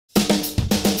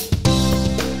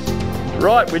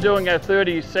Right, we're doing our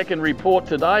 30-second report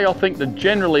today. I think that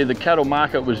generally the cattle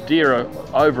market was dearer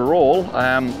overall.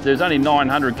 There's only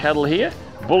 900 cattle here.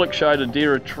 Bullock showed a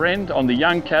dearer trend. On the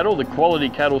young cattle, the quality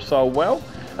cattle sold well.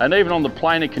 And even on the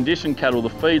plainer condition cattle, the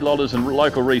feedlotters and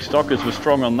local restockers were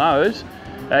strong on those.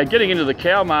 Getting into the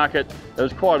cow market, it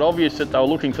was quite obvious that they were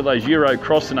looking for those Euro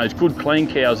Cross and those good clean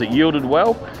cows that yielded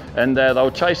well, and they were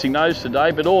chasing those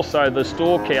today, but also the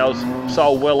store cows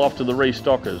sold well off to the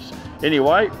restockers.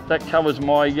 Anyway, that covers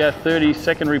my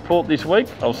 30-second report this week.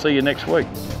 I'll see you next week.